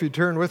If you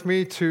turn with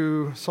me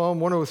to Psalm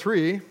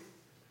 103,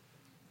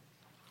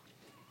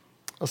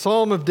 a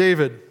psalm of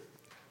David.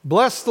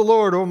 Bless the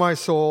Lord, O my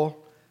soul,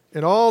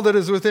 and all that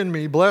is within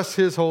me, bless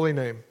his holy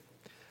name.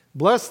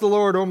 Bless the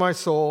Lord, O my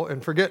soul,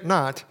 and forget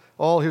not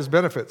all his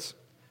benefits,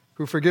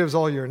 who forgives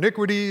all your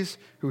iniquities,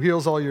 who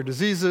heals all your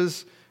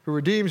diseases, who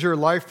redeems your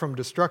life from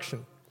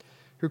destruction,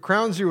 who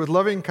crowns you with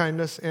loving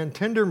kindness and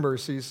tender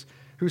mercies,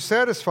 who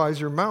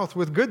satisfies your mouth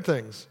with good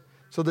things,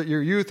 so that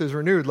your youth is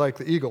renewed like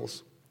the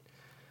eagles.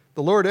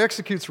 The Lord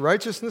executes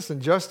righteousness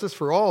and justice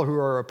for all who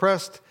are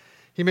oppressed.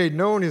 He made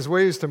known his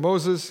ways to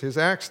Moses, his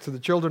acts to the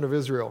children of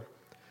Israel.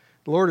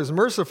 The Lord is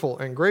merciful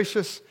and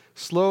gracious,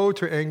 slow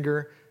to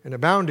anger, and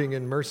abounding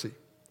in mercy.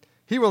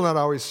 He will not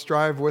always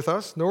strive with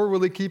us, nor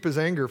will he keep his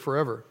anger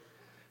forever.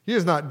 He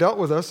has not dealt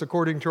with us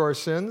according to our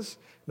sins,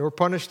 nor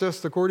punished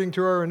us according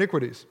to our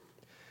iniquities.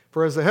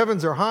 For as the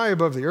heavens are high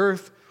above the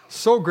earth,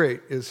 so great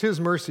is his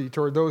mercy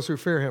toward those who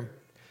fear him.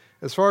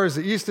 As far as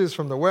the east is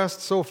from the west,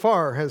 so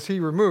far has he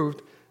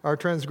removed our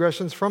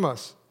transgressions from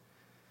us.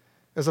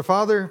 As a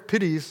father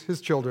pities his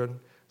children,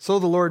 so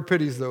the Lord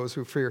pities those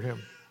who fear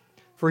him.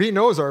 For he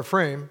knows our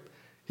frame.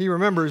 He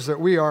remembers that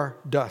we are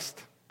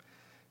dust.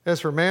 As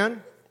for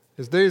man,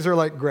 his days are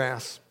like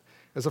grass.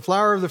 As a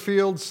flower of the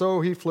field,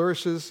 so he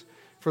flourishes.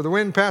 For the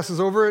wind passes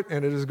over it,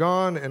 and it is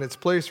gone, and its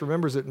place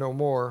remembers it no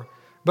more.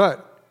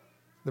 But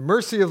the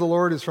mercy of the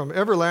Lord is from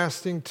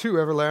everlasting to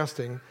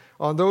everlasting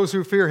on those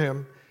who fear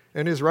him,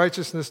 and his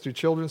righteousness to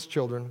children's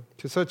children,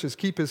 to such as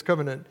keep his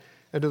covenant,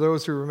 and to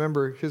those who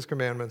remember his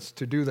commandments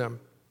to do them.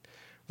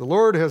 The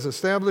Lord has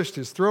established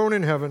his throne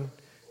in heaven,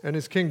 and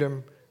his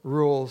kingdom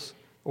rules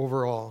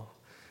over all.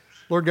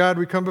 Lord God,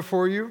 we come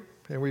before you,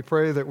 and we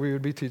pray that we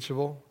would be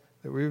teachable,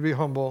 that we would be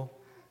humble.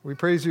 We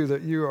praise you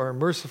that you are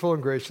merciful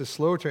and gracious,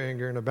 slow to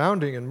anger, and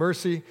abounding in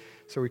mercy.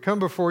 So we come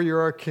before you,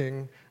 our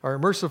King, our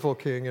merciful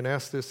King, and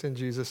ask this in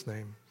Jesus'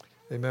 name.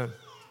 Amen.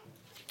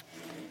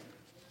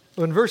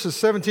 In verses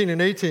 17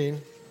 and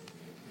 18,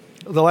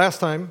 the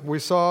last time we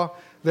saw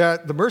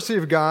that the mercy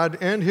of God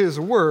and his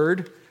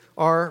word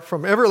are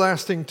from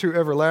everlasting to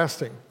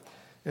everlasting.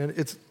 And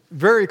it's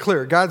very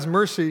clear. God's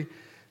mercy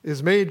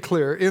is made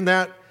clear in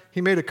that he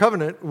made a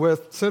covenant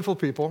with sinful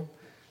people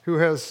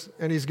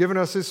and he's given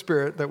us his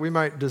spirit that we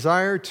might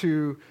desire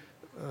to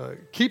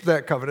keep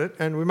that covenant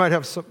and we might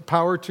have some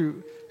power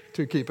to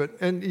keep it.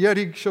 And yet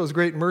he shows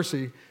great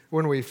mercy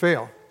when we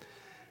fail.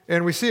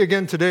 And we see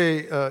again today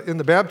in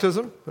the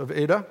baptism of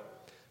Ada,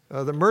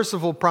 the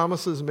merciful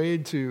promises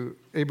made to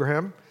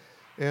Abraham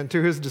and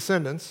to his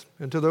descendants,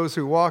 and to those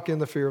who walk in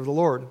the fear of the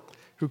Lord,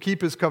 who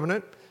keep his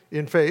covenant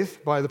in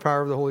faith by the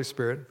power of the Holy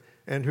Spirit,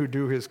 and who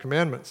do his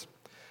commandments.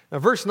 Now,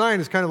 verse 9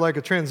 is kind of like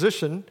a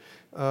transition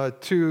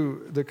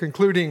to the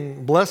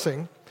concluding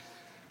blessing.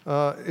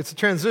 It's a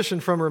transition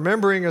from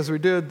remembering, as we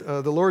did,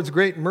 the Lord's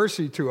great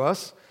mercy to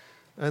us,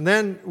 and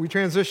then we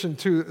transition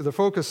to the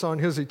focus on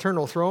his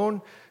eternal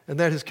throne, and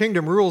that his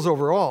kingdom rules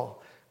over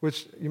all,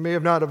 which you may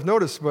not have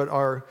noticed, but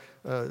our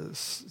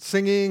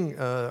singing,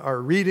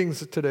 our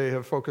readings today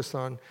have focused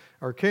on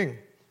our King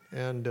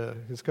and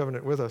his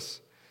covenant with us.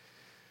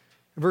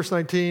 Verse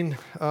 19,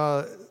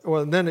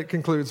 and then it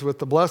concludes with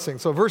the blessing.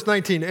 So verse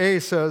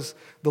 19a says,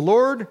 the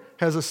Lord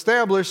has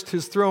established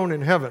his throne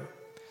in heaven.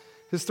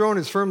 His throne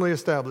is firmly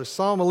established.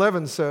 Psalm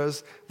 11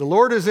 says, the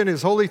Lord is in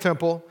his holy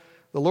temple.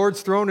 The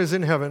Lord's throne is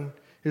in heaven.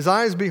 His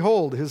eyes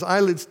behold, his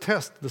eyelids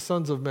test the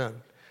sons of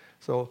men.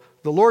 So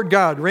the Lord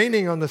God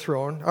reigning on the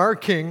throne, our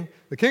King,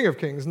 the King of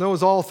Kings,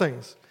 knows all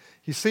things.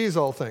 He sees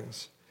all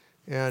things.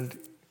 And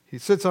he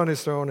sits on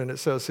his throne, and it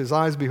says his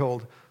eyes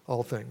behold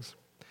all things.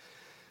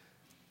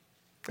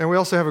 And we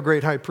also have a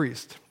great high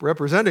priest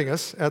representing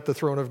us at the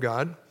throne of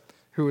God,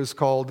 who is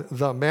called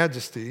the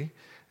Majesty.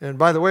 And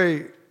by the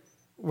way,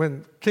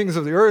 when kings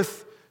of the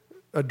earth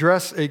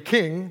address a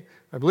king,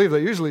 I believe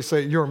they usually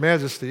say, Your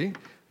Majesty,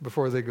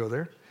 before they go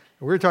there.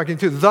 And we're talking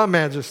to the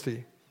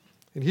Majesty.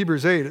 In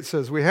Hebrews 8, it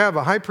says, we have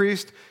a high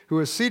priest who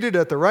is seated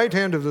at the right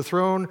hand of the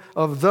throne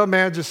of the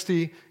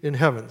Majesty in the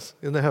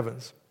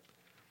heavens.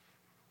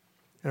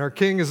 And our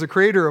King is the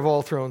creator of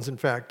all thrones, in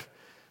fact.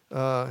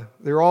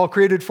 They're all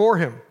created for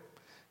him.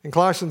 In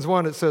Colossians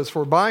 1, it says,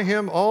 for by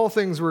him all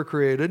things were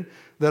created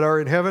that are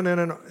in heaven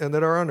and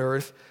that are on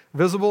earth,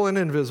 visible and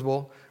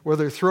invisible,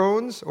 whether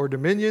thrones or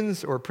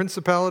dominions or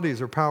principalities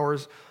or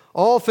powers,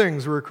 all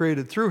things were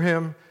created through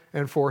him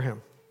and for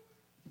him.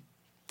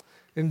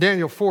 In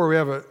Daniel 4, we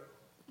have a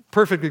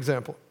perfect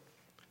example.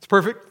 It's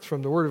perfect. It's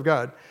from the Word of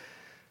God.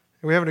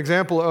 And we have an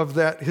example of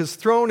that. His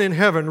throne in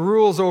heaven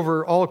rules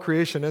over all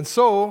creation. And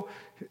so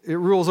it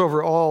rules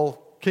over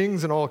all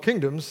kings and all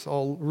kingdoms,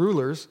 all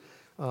rulers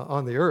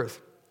on the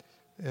earth.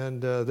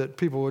 And that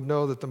people would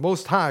know that the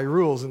Most High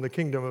rules in the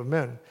kingdom of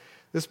men.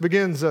 This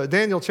begins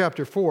Daniel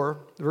chapter 4,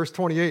 verse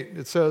 28.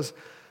 It says,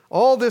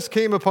 all this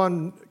came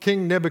upon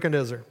King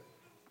Nebuchadnezzar.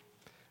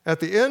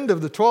 At the end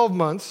of the 12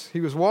 months, he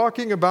was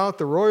walking about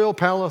the royal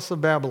palace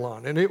of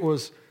Babylon, and it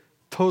was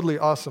totally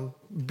awesome,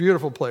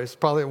 beautiful place,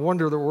 probably a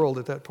wonder of the world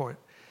at that point.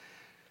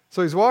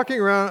 So he's walking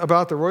around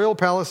about the royal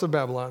palace of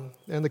Babylon,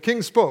 and the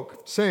king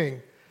spoke,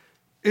 saying,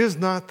 Is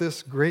not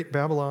this great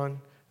Babylon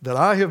that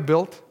I have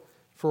built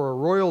for a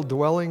royal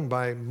dwelling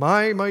by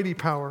my mighty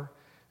power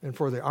and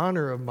for the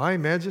honor of my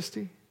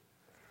majesty?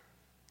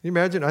 You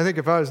imagine, I think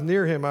if I was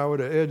near him, I would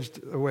have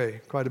edged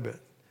away quite a bit.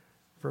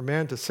 For a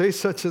man to say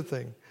such a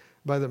thing,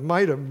 by the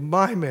might of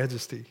my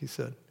majesty, he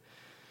said.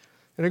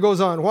 And it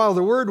goes on, while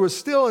the word was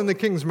still in the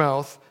king's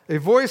mouth, a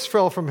voice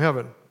fell from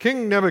heaven.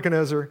 King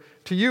Nebuchadnezzar,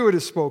 to you it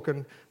is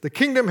spoken, the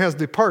kingdom has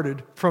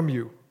departed from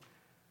you.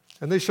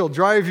 And they shall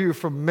drive you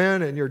from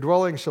men, and your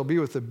dwelling shall be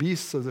with the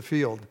beasts of the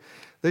field.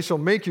 They shall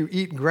make you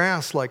eat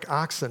grass like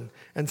oxen,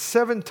 and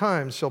 7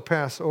 times shall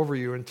pass over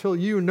you until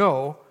you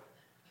know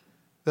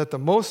that the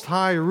Most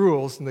High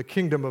rules in the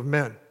kingdom of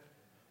men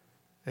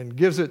and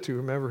gives it to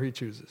whomever he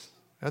chooses.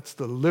 That's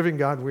the living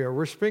God we are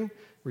worshiping,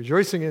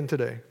 rejoicing in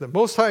today. The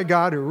Most High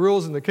God who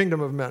rules in the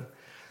kingdom of men.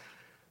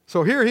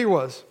 So here he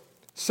was,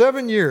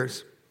 7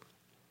 years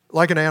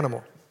like an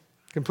animal,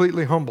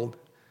 completely humbled.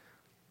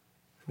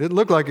 Didn't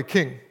look like a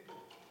king.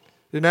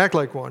 Didn't act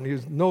like one. He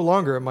was no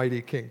longer a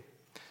mighty king.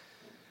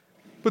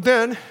 But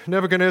then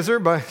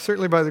Nebuchadnezzar,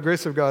 certainly by the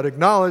grace of God,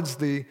 acknowledged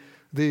the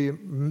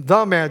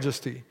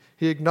majesty.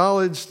 He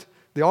acknowledged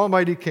the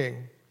Almighty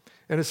King.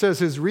 And it says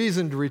his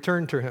reason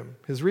returned to him.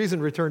 His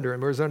reason returned to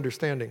him, or his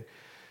understanding.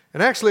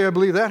 And actually, I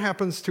believe that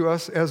happens to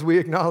us as we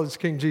acknowledge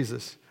King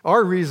Jesus.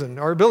 Our reason,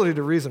 our ability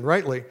to reason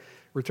rightly,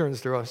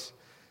 returns to us.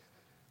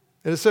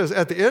 And it says,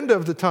 at the end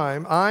of the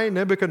time, I,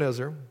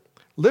 Nebuchadnezzar,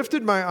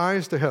 lifted my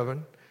eyes to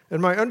heaven,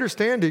 and my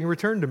understanding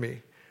returned to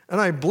me. And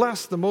I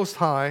blessed the Most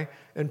High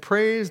and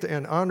praised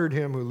and honored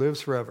him who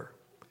lives forever.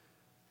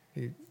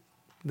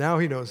 Now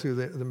he knows who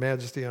the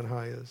majesty on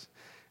high is.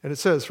 And it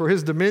says, for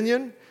his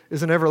dominion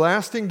is an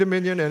everlasting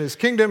dominion, and his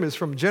kingdom is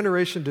from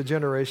generation to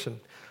generation.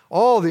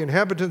 All the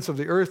inhabitants of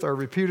the earth are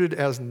reputed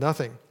as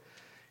nothing.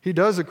 He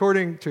does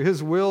according to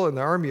his will in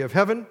the army of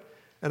heaven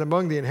and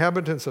among the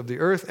inhabitants of the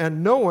earth,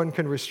 and no one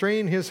can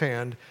restrain his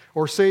hand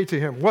or say to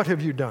him, what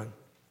have you done?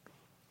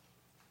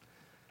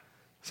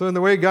 So in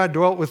the way God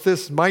dwelt with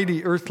this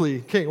mighty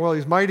earthly king, well,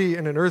 he's mighty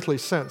in an earthly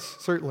sense,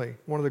 certainly.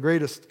 One of the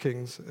greatest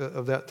kings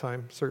of that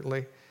time,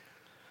 certainly.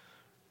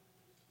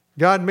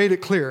 God made it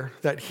clear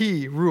that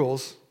he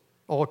rules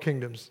all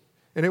kingdoms.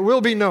 And it will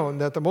be known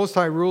that the Most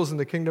High rules in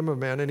the kingdom of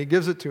men, and he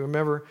gives it to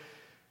whomever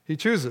he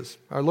chooses.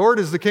 Our Lord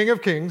is the King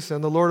of kings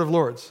and the Lord of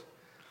lords.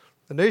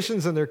 The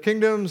nations and their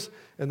kingdoms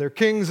and their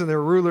kings and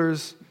their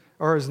rulers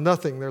are as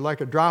nothing. They're like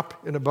a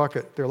drop in a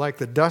bucket. They're like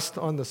the dust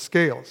on the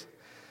scales.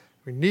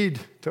 We need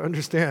to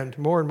understand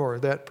more and more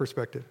that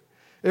perspective.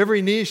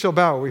 Every knee shall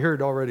bow, we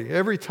heard already.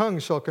 Every tongue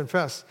shall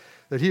confess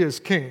that he is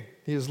king,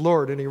 he is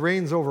Lord, and he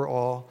reigns over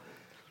all,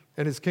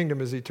 and his kingdom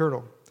is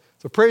eternal.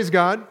 So praise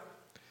God.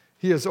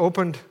 He has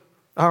opened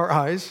our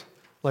eyes,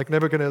 like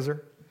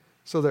Nebuchadnezzar,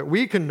 so that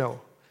we can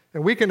know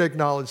and we can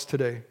acknowledge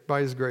today,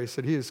 by his grace,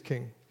 that he is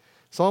king.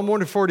 Psalm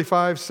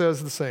 145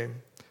 says the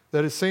same,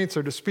 that his saints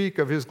are to speak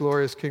of his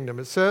glorious kingdom.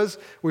 It says,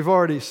 we've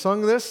already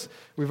sung this,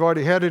 we've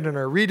already had it in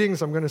our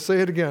readings, I'm going to say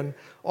it again.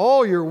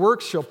 All your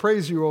works shall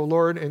praise you, O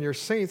Lord, and your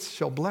saints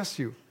shall bless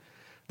you.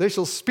 They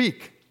shall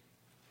speak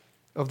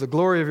of the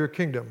glory of your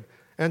kingdom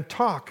and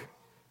talk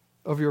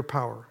of your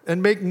power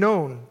and make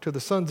known to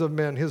the sons of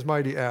men his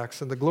mighty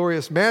acts and the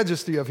glorious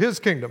majesty of his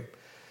kingdom.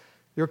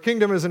 Your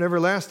kingdom is an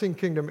everlasting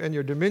kingdom, and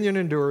your dominion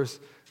endures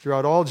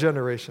throughout all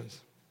generations.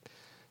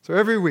 So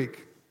every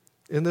week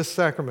in this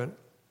sacrament,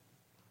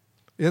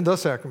 in the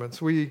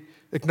sacraments, we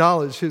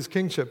acknowledge his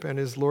kingship and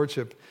his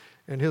lordship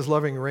and his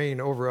loving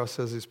reign over us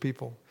as his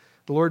people.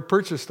 The Lord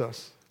purchased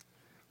us,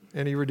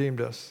 and he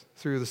redeemed us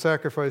through the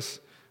sacrifice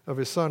of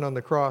his Son on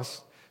the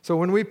cross. So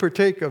when we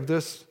partake of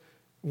this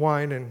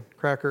wine and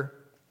cracker,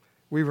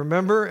 we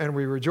remember and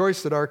we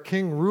rejoice that our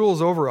King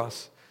rules over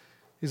us.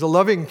 He's a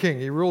loving King.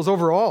 He rules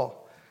over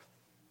all.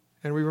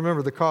 And we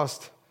remember the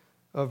cost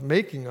of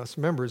making us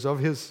members of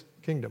his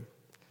kingdom.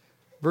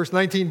 Verse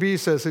 19b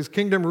says, his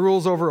kingdom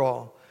rules over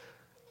all.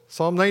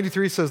 Psalm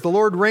 93 says, the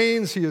Lord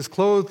reigns, he is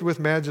clothed with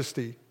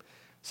majesty.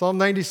 Psalm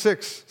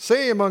 96,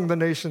 say among the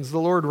nations, the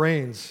Lord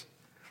reigns.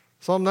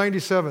 Psalm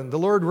 97, the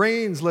Lord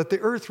reigns, let the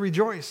earth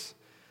rejoice.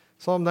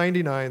 Psalm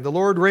 99, the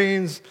Lord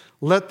reigns,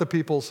 let the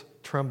peoples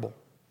tremble.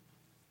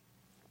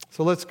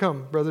 So let's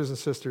come, brothers and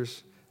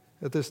sisters,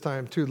 at this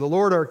time to the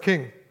Lord our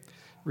King,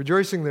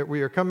 rejoicing that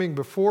we are coming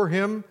before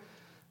him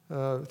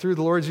through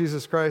the Lord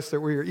Jesus Christ,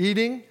 that we are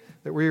eating,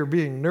 that we are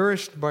being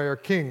nourished by our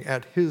King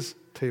at his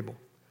table.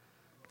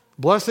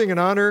 Blessing and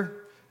honor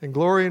and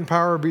glory and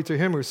power be to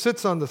him who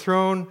sits on the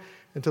throne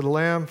and to the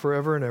Lamb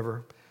forever and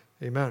ever.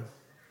 Amen.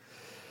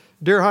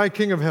 Dear High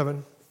King of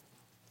heaven,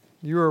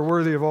 you are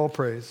worthy of all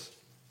praise.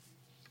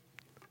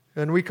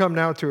 And we come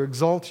now to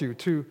exalt you,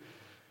 to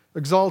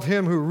exalt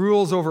him who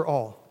rules over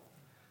all,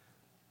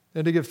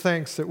 and to give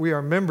thanks that we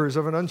are members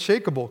of an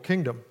unshakable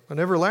kingdom, an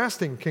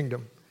everlasting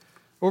kingdom,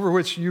 over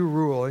which you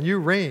rule and you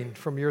reign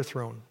from your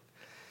throne.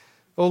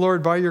 O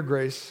Lord, by your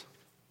grace,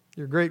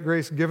 your great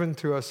grace given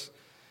to us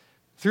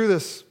through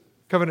this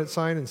covenant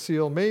sign and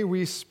seal, may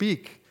we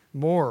speak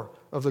more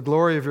of the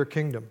glory of your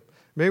kingdom.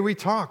 May we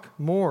talk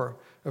more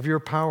of your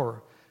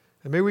power.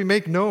 And may we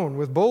make known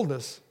with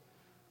boldness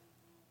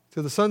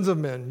to the sons of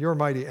men your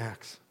mighty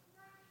acts.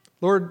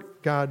 Lord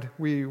God,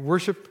 we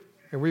worship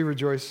and we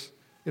rejoice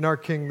in our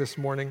King this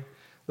morning,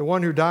 the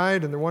one who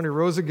died and the one who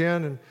rose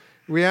again. And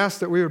we ask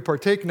that we would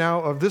partake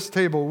now of this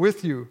table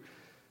with you,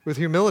 with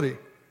humility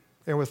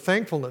and with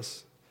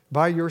thankfulness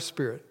by your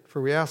Spirit.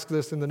 For we ask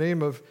this in the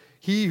name of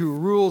He who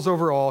rules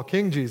over all,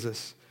 King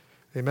Jesus.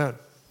 Amen.